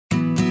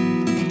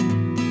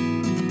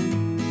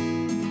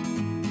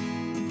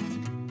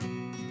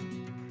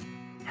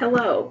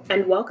Hello,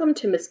 and welcome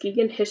to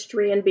Muskegon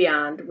History and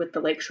Beyond with the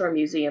Lakeshore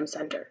Museum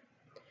Center.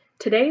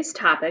 Today's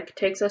topic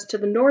takes us to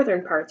the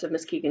northern parts of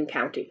Muskegon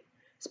County,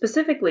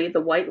 specifically the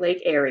White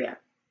Lake area.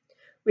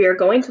 We are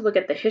going to look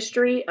at the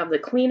history of the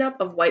cleanup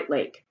of White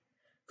Lake,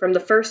 from the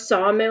first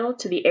sawmill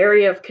to the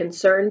area of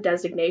concern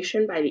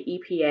designation by the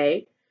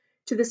EPA,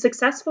 to the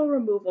successful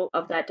removal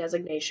of that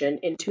designation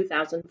in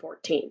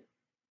 2014.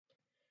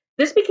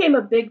 This became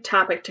a big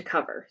topic to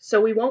cover,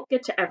 so we won't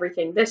get to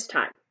everything this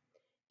time.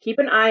 Keep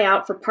an eye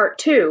out for part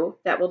 2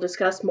 that will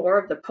discuss more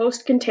of the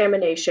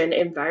post-contamination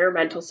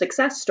environmental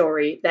success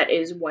story that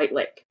is White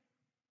Lake.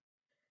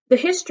 The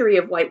history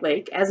of White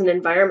Lake as an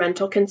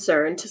environmental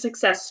concern to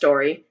success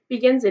story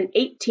begins in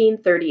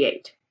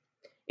 1838.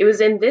 It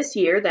was in this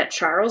year that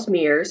Charles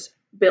Mears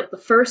built the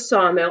first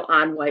sawmill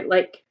on White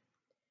Lake.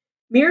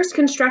 Mears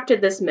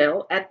constructed this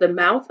mill at the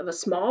mouth of a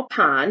small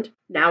pond,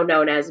 now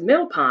known as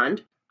Mill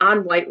Pond,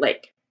 on White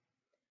Lake.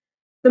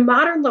 The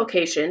modern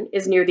location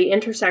is near the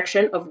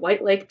intersection of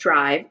White Lake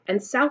Drive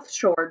and South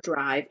Shore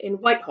Drive in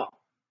Whitehall.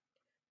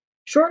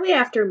 Shortly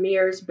after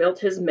Mears built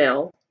his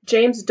mill,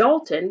 James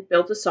Dalton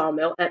built a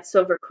sawmill at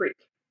Silver Creek.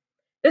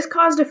 This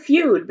caused a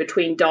feud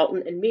between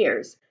Dalton and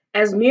Mears,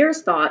 as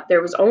Mears thought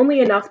there was only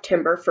enough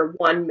timber for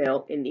one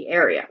mill in the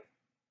area.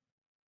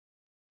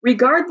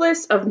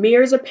 Regardless of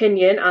Mears'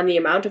 opinion on the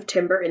amount of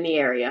timber in the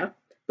area,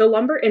 the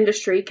lumber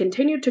industry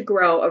continued to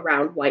grow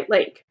around White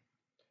Lake.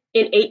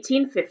 In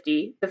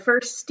 1850, the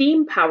first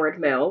steam-powered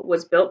mill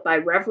was built by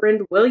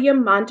Reverend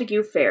William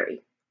Montague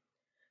Ferry.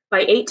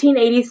 By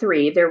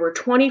 1883, there were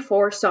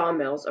 24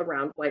 sawmills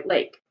around White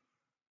Lake.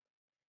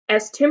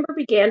 As timber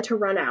began to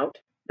run out,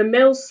 the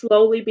mills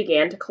slowly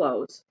began to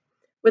close,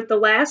 with the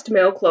last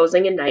mill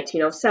closing in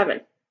 1907.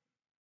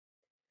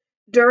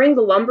 During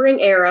the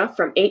lumbering era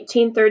from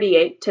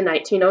 1838 to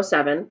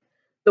 1907,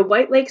 the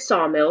White Lake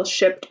sawmills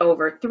shipped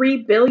over 3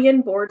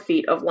 billion board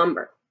feet of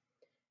lumber.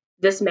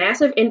 This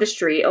massive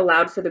industry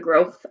allowed for the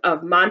growth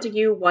of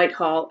Montague,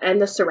 Whitehall,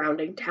 and the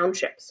surrounding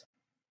townships.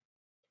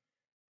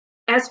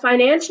 As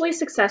financially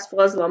successful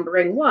as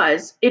lumbering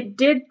was, it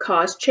did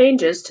cause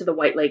changes to the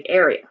White Lake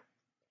area.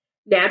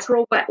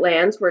 Natural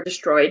wetlands were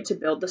destroyed to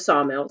build the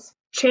sawmills.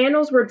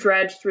 Channels were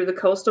dredged through the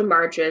coastal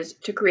marshes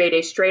to create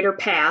a straighter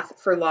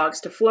path for logs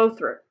to flow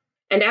through.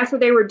 And after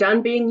they were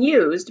done being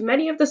used,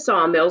 many of the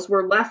sawmills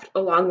were left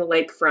along the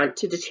lakefront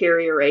to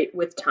deteriorate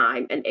with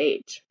time and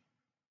age.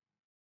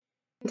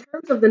 In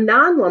terms of the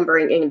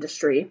non-lumbering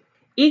industry,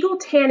 Eagle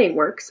Tanning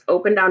Works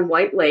opened on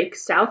White Lake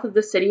south of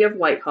the city of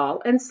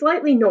Whitehall and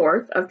slightly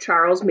north of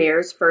Charles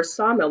Mears' first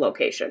sawmill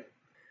location.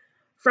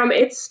 From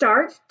its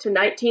start to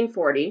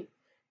 1940,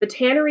 the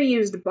tannery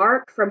used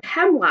bark from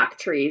hemlock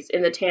trees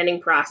in the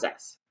tanning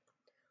process.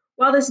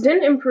 While this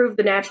didn't improve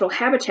the natural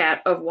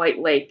habitat of White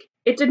Lake,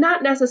 it did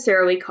not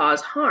necessarily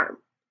cause harm.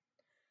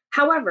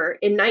 However,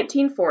 in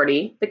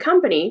 1940, the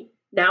company,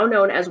 now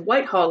known as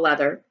Whitehall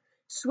Leather,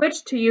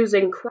 switched to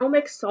using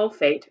chromic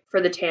sulfate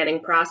for the tanning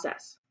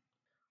process.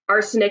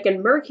 Arsenic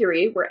and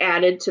mercury were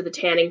added to the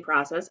tanning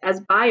process as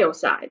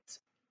biocides.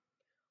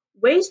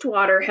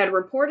 Wastewater had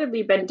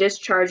reportedly been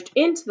discharged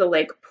into the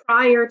lake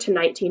prior to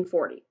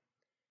 1940.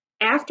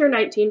 After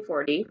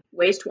 1940,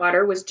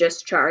 wastewater was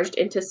discharged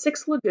into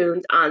 6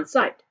 lagoons on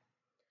site.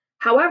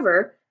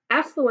 However,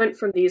 effluent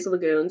from these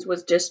lagoons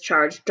was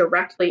discharged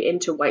directly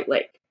into White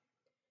Lake.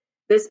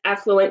 This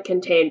effluent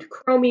contained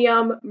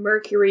chromium,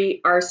 mercury,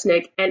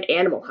 arsenic, and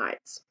animal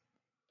hides.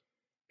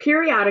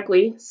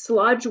 Periodically,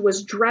 sludge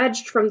was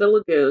dredged from the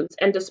lagoons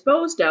and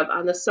disposed of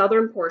on the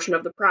southern portion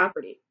of the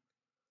property.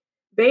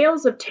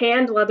 Bales of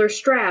tanned leather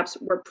straps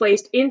were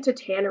placed into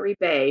Tannery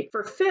Bay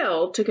for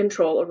fill to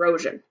control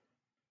erosion.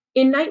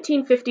 In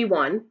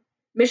 1951,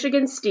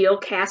 Michigan Steel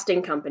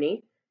Casting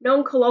Company,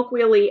 known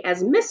colloquially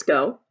as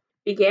MISCO,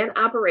 began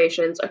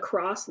operations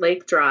across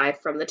Lake Drive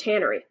from the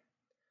tannery.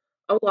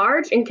 A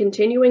large and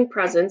continuing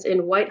presence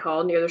in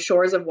Whitehall near the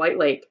shores of White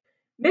Lake,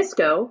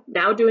 MISCO,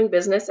 now doing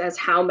business as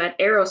Howmet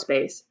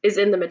Aerospace, is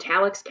in the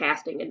metallics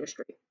casting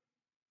industry.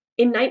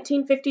 In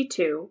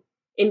 1952,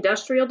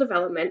 industrial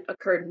development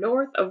occurred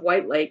north of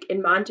White Lake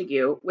in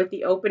Montague with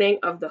the opening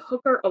of the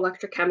Hooker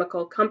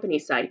Electrochemical Company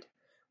site,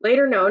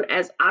 later known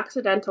as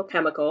Occidental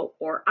Chemical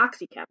or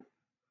OxyChem.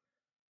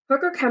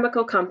 Hooker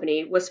Chemical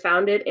Company was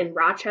founded in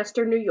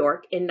Rochester, New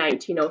York in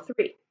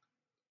 1903.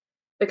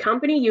 The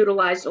company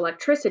utilized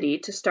electricity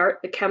to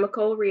start the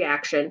chemical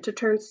reaction to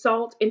turn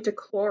salt into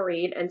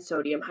chlorine and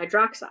sodium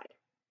hydroxide.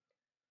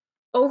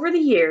 Over the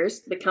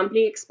years, the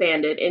company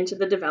expanded into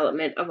the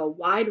development of a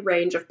wide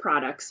range of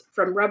products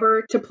from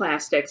rubber to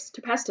plastics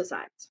to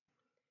pesticides.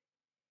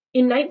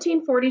 In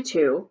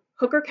 1942,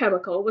 Hooker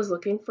Chemical was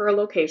looking for a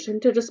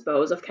location to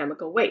dispose of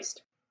chemical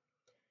waste.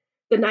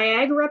 The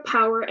Niagara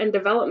Power and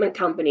Development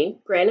Company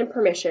granted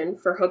permission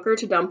for Hooker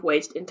to dump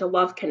waste into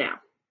Love Canal.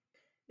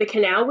 The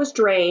canal was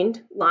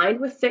drained, lined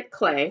with thick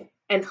clay,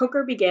 and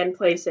Hooker began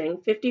placing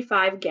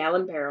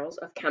 55-gallon barrels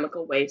of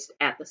chemical waste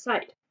at the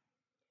site.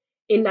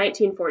 In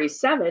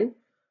 1947,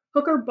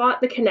 Hooker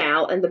bought the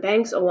canal and the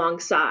banks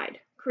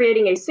alongside,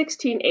 creating a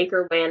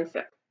 16-acre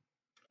landfill.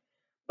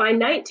 By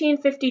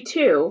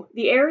 1952,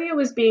 the area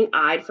was being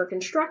eyed for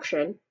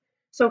construction,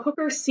 so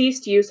Hooker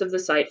ceased use of the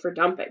site for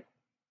dumping.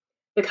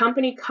 The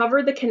company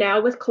covered the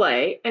canal with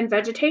clay and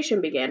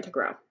vegetation began to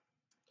grow.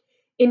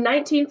 In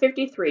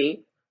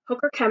 1953,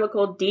 Hooker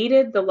Chemical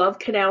deeded the Love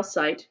Canal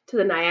site to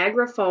the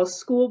Niagara Falls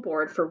School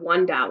Board for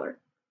 $1.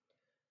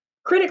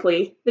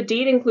 Critically, the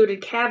deed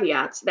included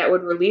caveats that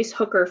would release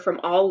Hooker from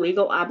all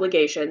legal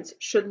obligations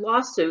should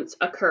lawsuits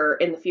occur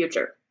in the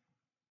future.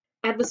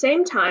 At the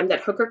same time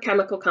that Hooker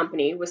Chemical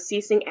Company was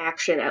ceasing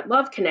action at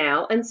Love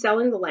Canal and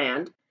selling the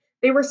land,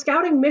 they were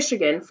scouting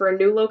Michigan for a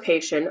new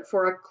location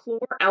for a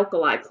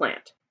chlor-alkali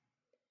plant.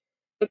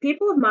 The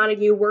people of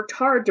Montague worked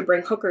hard to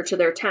bring Hooker to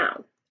their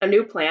town. A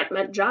new plant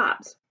meant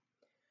jobs.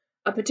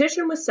 A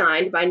petition was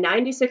signed by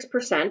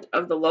 96%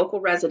 of the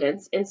local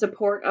residents in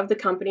support of the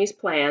company's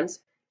plans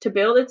to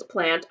build its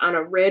plant on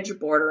a ridge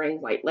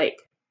bordering White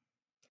Lake.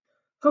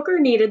 Hooker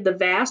needed the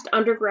vast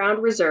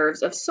underground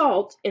reserves of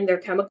salt in their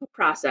chemical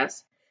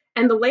process,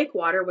 and the lake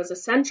water was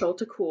essential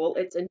to cool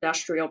its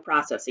industrial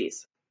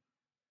processes.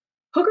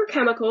 Hooker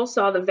Chemical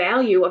saw the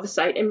value of a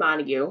site in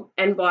Montague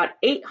and bought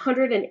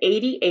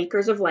 880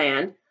 acres of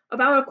land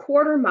about a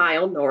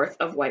quarter-mile north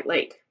of White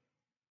Lake.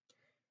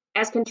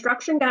 As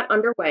construction got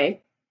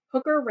underway,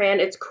 Hooker ran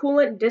its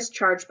coolant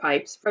discharge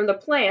pipes from the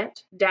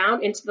plant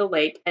down into the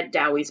lake at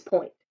Dowie's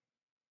Point.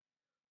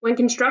 When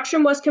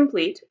construction was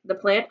complete, the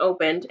plant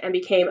opened and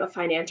became a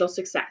financial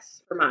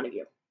success for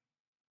Montague.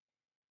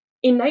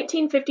 In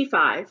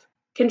 1955,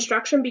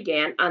 construction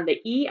began on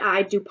the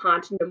E.I.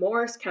 DuPont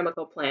Nemours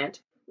chemical plant,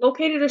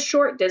 located a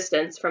short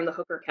distance from the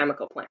Hooker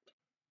Chemical plant.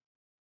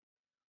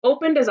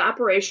 Opened as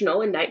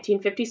operational in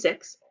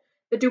 1956,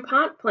 the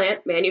DuPont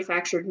plant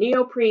manufactured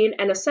neoprene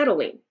and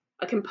acetylene,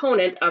 a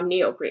component of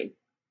neoprene.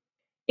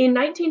 In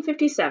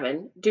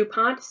 1957,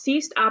 DuPont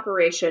ceased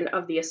operation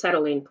of the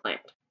acetylene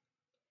plant.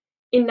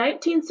 In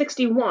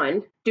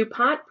 1961,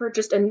 DuPont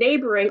purchased a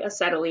neighboring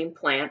acetylene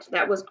plant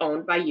that was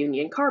owned by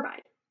Union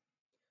Carbide.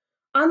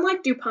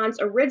 Unlike DuPont's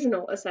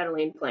original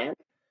acetylene plant,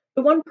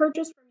 the one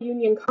purchased from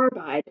Union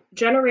Carbide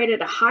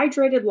generated a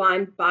hydrated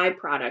lime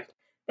byproduct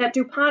that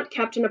DuPont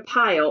kept in a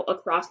pile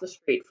across the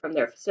street from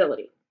their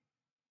facility.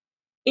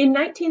 In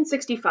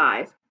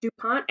 1965,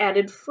 DuPont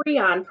added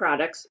Freon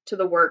products to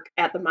the work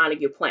at the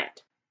Montague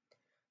plant.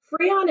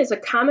 Freon is a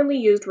commonly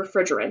used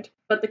refrigerant,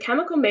 but the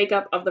chemical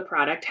makeup of the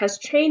product has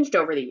changed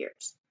over the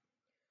years.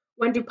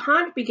 When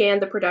DuPont began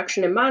the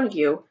production in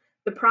Montague,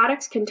 the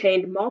products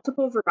contained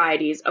multiple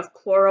varieties of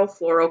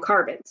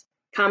chlorofluorocarbons,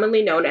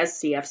 commonly known as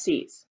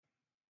CFCs.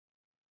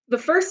 The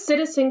first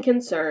citizen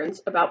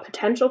concerns about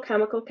potential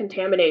chemical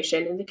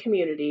contamination in the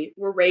community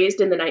were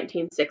raised in the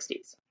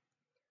 1960s.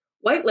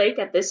 White Lake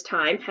at this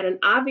time had an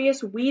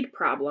obvious weed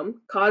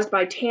problem caused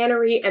by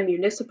tannery and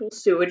municipal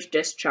sewage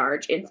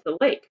discharge into the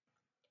lake.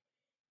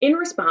 In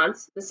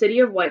response, the city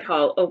of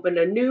Whitehall opened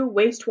a new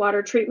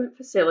wastewater treatment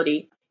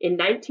facility in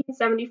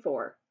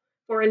 1974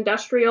 for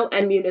industrial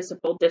and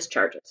municipal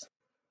discharges.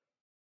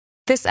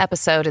 This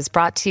episode is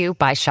brought to you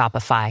by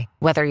Shopify.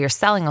 Whether you're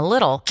selling a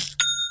little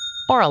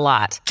or a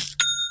lot,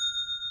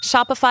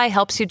 Shopify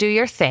helps you do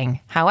your thing,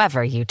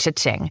 however you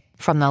cha-ching.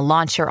 From the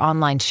launch your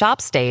online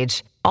shop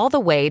stage, all the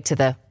way to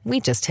the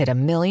we just hit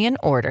 1 million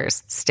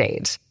orders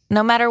stage.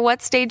 No matter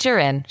what stage you're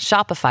in,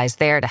 Shopify's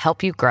there to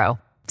help you grow.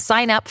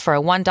 Sign up for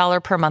a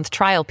 $1 per month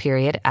trial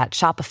period at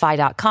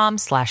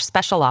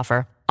shopify.com/special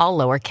offer, all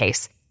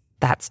lowercase.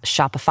 That's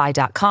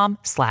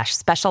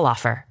shopify.com/special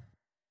offer.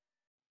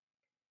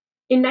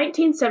 In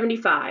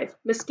 1975,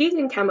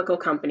 Muskegon Chemical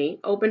Company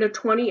opened a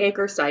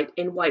 20-acre site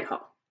in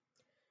Whitehall.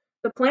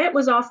 The plant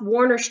was off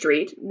Warner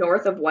Street,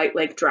 north of White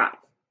Lake Drive.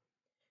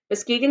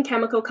 Muskegon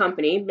Chemical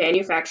Company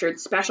manufactured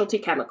specialty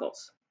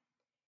chemicals.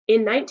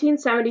 In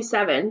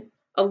 1977,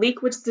 a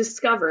leak was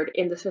discovered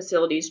in the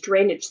facility's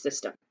drainage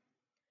system.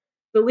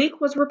 The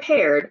leak was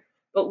repaired,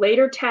 but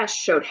later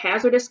tests showed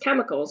hazardous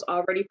chemicals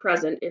already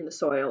present in the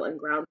soil and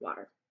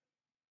groundwater.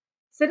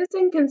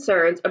 Citizen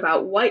concerns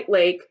about White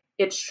Lake,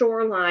 its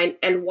shoreline,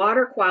 and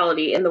water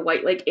quality in the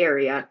White Lake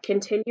area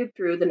continued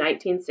through the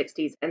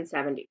 1960s and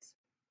 70s.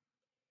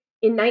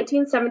 In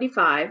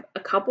 1975, a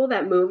couple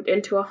that moved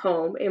into a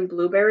home in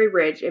Blueberry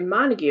Ridge in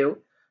Montague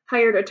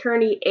hired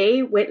attorney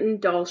A. Winton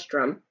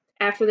Dahlstrom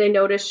after they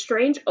noticed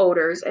strange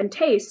odors and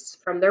tastes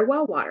from their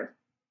well water.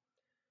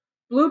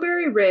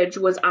 Blueberry Ridge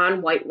was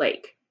on White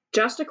Lake,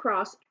 just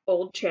across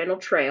Old Channel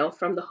Trail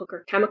from the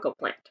Hooker Chemical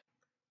plant.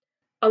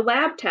 A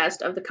lab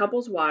test of the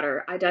couple's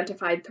water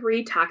identified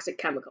 3 toxic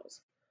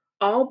chemicals,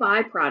 all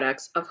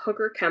byproducts of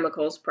Hooker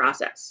Chemical's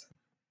process.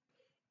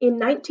 In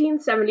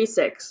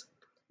 1976,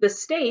 the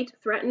state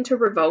threatened to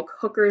revoke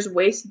Hooker's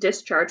waste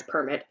discharge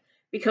permit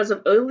because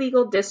of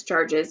illegal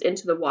discharges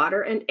into the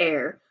water and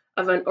air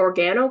of an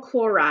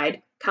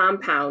organochloride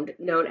compound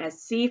known as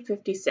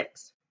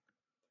C56.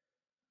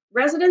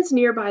 Residents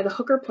nearby the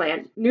Hooker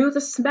plant knew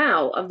the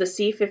smell of the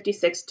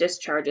C56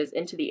 discharges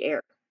into the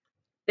air.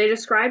 They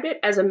described it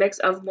as a mix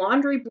of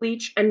laundry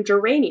bleach and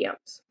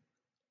geraniums.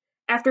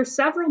 After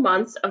several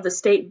months of the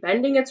state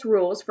bending its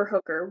rules for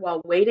Hooker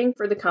while waiting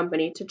for the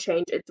company to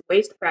change its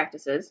waste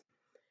practices,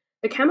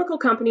 the chemical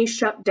company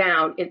shut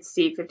down its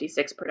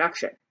C-56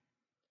 production.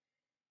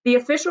 The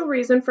official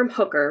reason from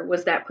Hooker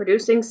was that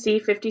producing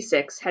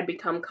C-56 had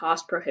become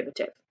cost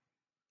prohibitive.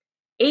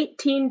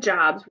 18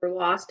 jobs were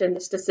lost in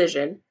this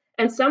decision,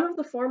 and some of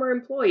the former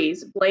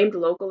employees blamed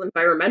local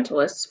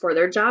environmentalists for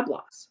their job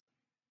loss.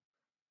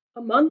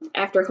 A month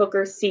after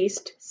Hooker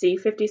ceased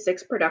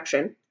C-56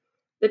 production,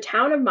 the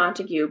town of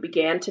Montague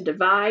began to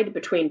divide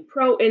between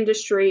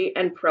pro-industry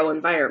and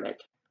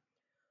pro-environment.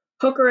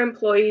 Hooker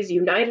employees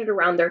united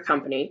around their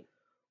company,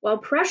 while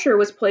pressure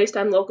was placed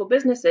on local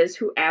businesses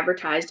who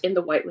advertised in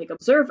the White Lake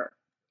Observer,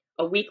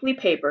 a weekly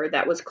paper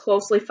that was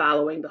closely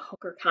following the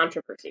Hooker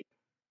controversy.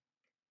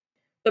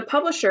 The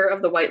publisher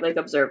of the White Lake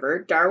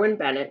Observer, Darwin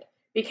Bennett,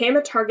 became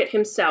a target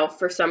himself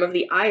for some of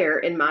the ire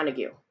in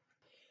Montague.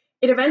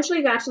 It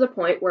eventually got to the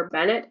point where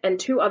Bennett and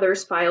 2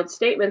 others filed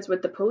statements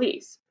with the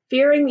police,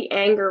 fearing the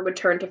anger would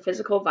turn to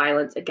physical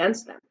violence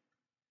against them.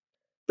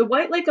 The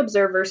White Lake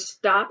Observer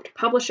stopped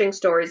publishing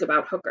stories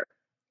about Hooker.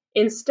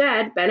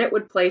 Instead, Bennett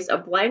would place a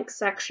blank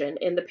section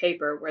in the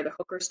paper where the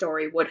Hooker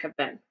story would have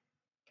been.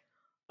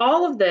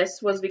 All of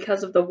this was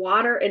because of the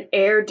water and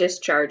air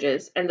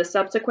discharges and the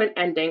subsequent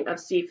ending of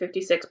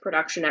C-56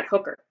 production at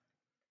Hooker.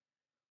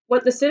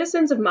 What the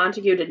citizens of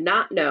Montague did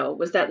not know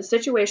was that the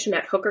situation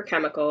at Hooker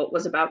Chemical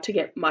was about to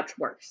get much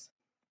worse.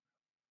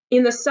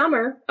 In the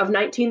summer of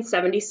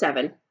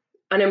 1977,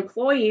 an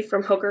employee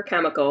from Hooker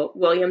Chemical,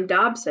 William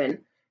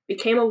Dobson,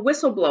 became a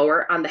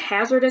whistleblower on the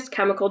hazardous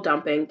chemical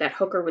dumping that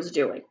Hooker was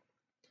doing.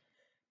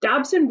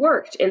 Dobson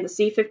worked in the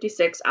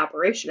C-56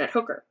 operation at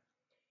Hooker.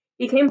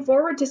 He came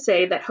forward to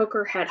say that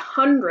Hooker had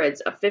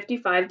hundreds of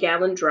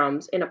 55-gallon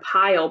drums in a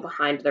pile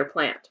behind their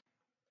plant.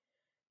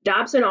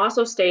 Dobson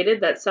also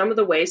stated that some of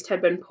the waste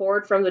had been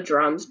poured from the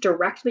drums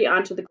directly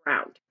onto the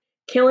ground,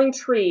 killing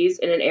trees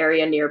in an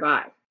area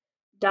nearby.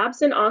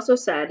 Dobson also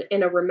said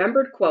in a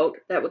remembered quote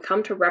that would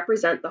come to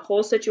represent the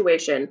whole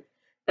situation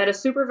that a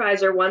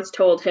supervisor once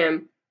told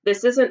him,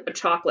 "This isn't a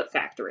chocolate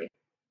factory."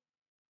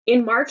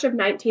 In March of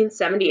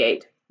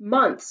 1978,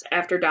 months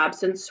after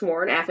Dobson's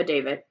sworn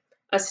affidavit,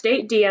 a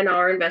state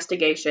DNR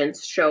investigation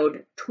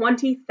showed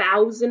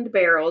 20,000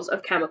 barrels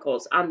of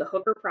chemicals on the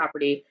Hooker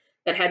property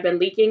that had been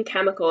leaking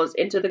chemicals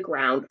into the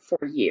ground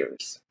for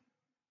years.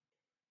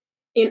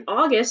 In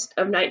August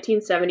of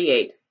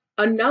 1978,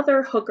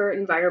 another Hooker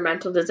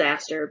environmental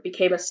disaster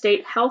became a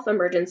state health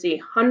emergency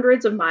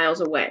hundreds of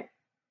miles away.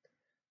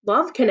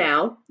 Love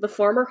Canal, the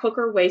former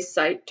Hooker waste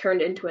site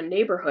turned into a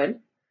neighborhood,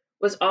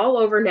 was all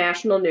over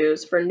national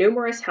news for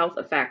numerous health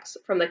effects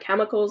from the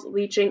chemicals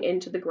leaching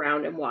into the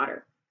ground and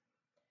water.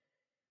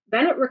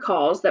 Bennett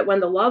recalls that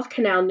when the Love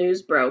Canal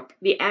news broke,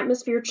 the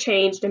atmosphere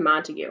changed in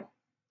Montague.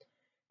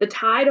 The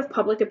tide of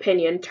public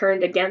opinion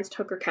turned against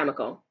Hooker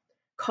Chemical.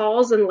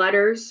 Calls and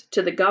letters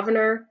to the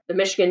governor, the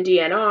Michigan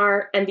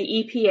DNR, and the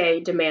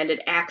EPA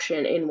demanded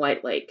action in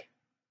White Lake.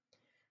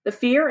 The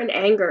fear and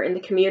anger in the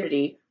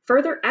community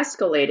further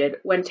escalated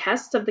when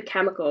tests of the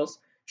chemicals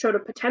showed a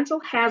potential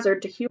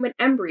hazard to human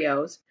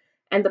embryos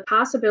and the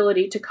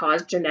possibility to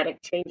cause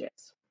genetic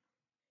changes.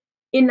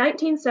 In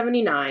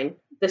 1979,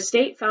 the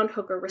state found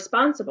Hooker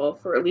responsible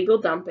for illegal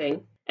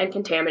dumping and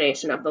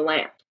contamination of the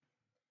land.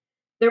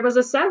 There was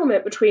a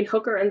settlement between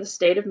Hooker and the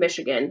state of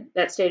Michigan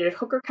that stated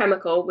Hooker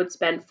Chemical would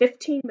spend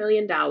 $15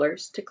 million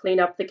to clean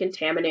up the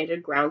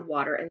contaminated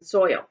groundwater and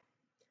soil.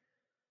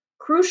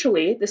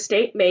 Crucially, the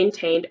state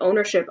maintained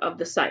ownership of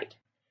the site.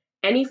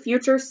 Any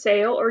future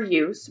sale or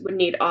use would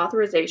need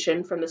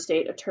authorization from the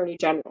state attorney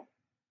general.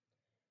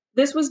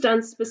 This was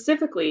done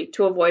specifically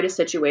to avoid a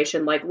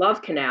situation like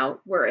Love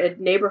Canal, where a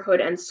neighborhood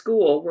and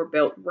school were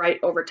built right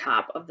over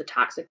top of the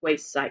toxic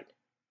waste site.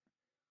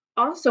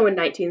 Also in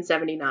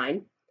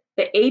 1979,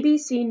 the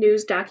ABC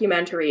News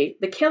documentary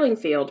The Killing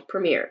Field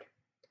premiered.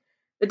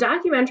 The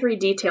documentary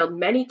detailed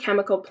many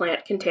chemical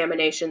plant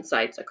contamination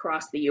sites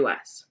across the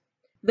U.S.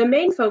 The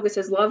main focus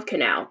is Love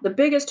Canal, the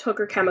biggest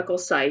Hooker Chemical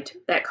site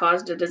that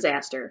caused a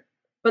disaster,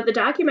 but the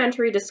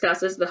documentary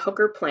discusses the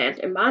Hooker plant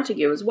in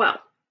Montague as well.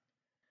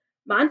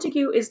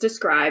 Montague is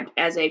described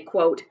as a,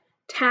 quote,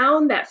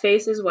 town that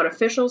faces what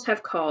officials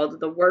have called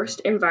the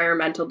worst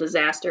environmental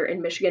disaster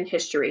in Michigan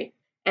history,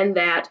 and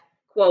that,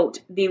 quote,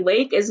 the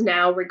lake is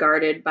now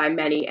regarded by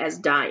many as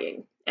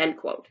dying, end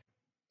quote.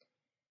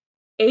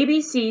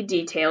 ABC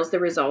details the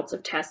results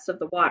of tests of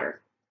the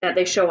water, that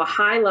they show a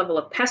high level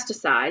of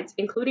pesticides,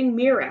 including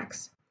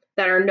Mirex,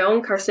 that are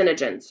known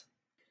carcinogens.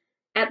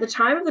 At the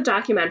time of the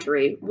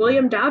documentary,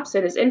 William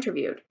Dobson is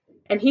interviewed,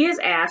 and he is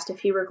asked if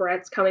he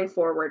regrets coming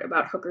forward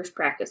about Hooker's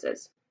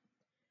practices.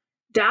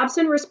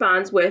 Dobson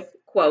responds with,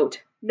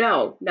 quote,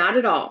 no, not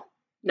at all,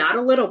 not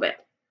a little bit.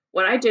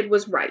 What I did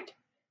was right.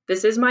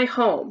 This is my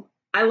home.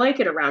 I like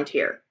it around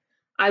here.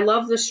 I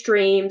love the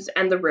streams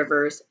and the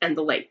rivers and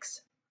the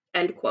lakes,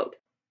 end quote.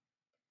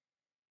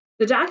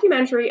 The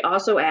documentary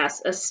also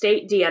asks a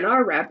state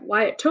DNR rep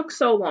why it took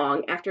so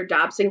long after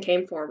Dobson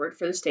came forward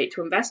for the state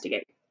to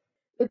investigate.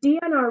 The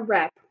DNR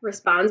rep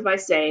responds by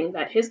saying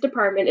that his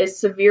department is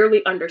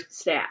severely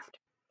understaffed.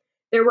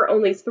 There were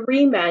only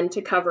 3 men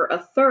to cover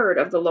a third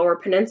of the Lower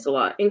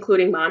Peninsula,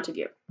 including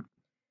Montague.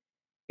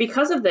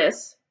 Because of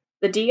this,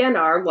 the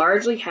DNR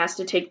largely has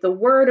to take the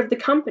word of the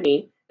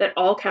company that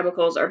all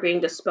chemicals are being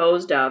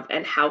disposed of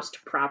and housed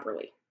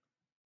properly.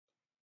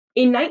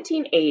 In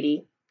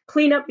 1980,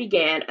 cleanup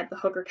began at the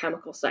Hooker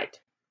Chemical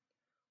site.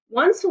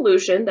 One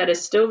solution that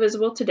is still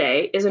visible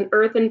today is an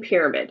earthen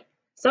pyramid,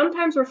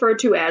 sometimes referred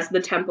to as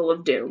the Temple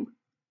of Doom.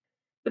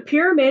 The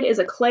pyramid is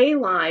a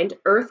clay-lined,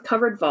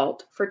 earth-covered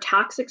vault for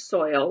toxic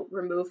soil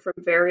removed from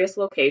various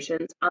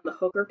locations on the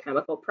Hooker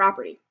Chemical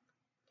property.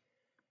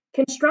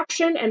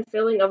 Construction and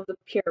filling of the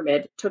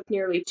pyramid took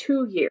nearly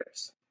 2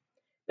 years.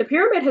 The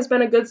pyramid has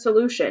been a good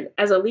solution,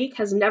 as a leak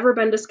has never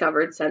been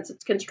discovered since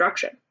its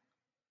construction.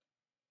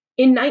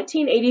 In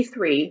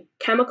 1983,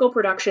 chemical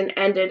production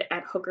ended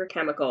at Hooker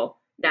Chemical,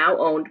 now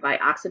owned by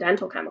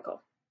Occidental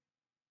Chemical.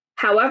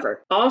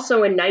 However,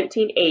 also in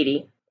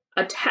 1980,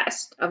 a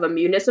test of a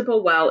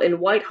municipal well in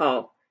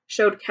Whitehall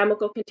showed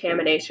chemical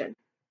contamination.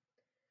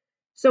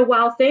 So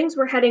while things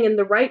were heading in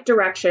the right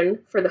direction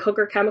for the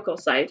Hooker Chemical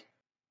site,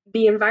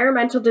 the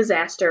environmental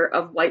disaster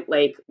of White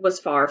Lake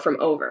was far from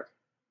over.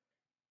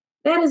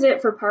 That is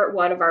it for part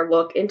 1 of our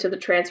look into the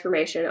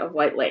transformation of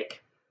White Lake.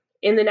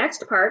 In the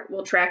next part,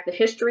 we'll track the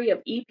history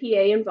of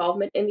EPA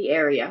involvement in the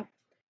area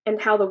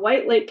and how the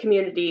White Lake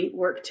community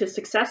worked to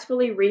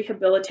successfully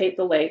rehabilitate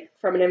the lake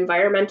from an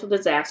environmental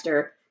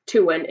disaster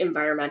to an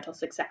environmental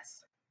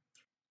success.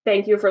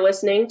 Thank you for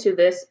listening to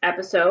this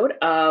episode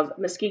of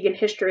Muskegon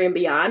History and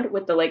Beyond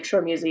with the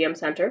Lakeshore Museum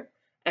Center,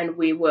 and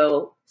we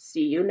will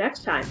see you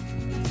next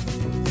time.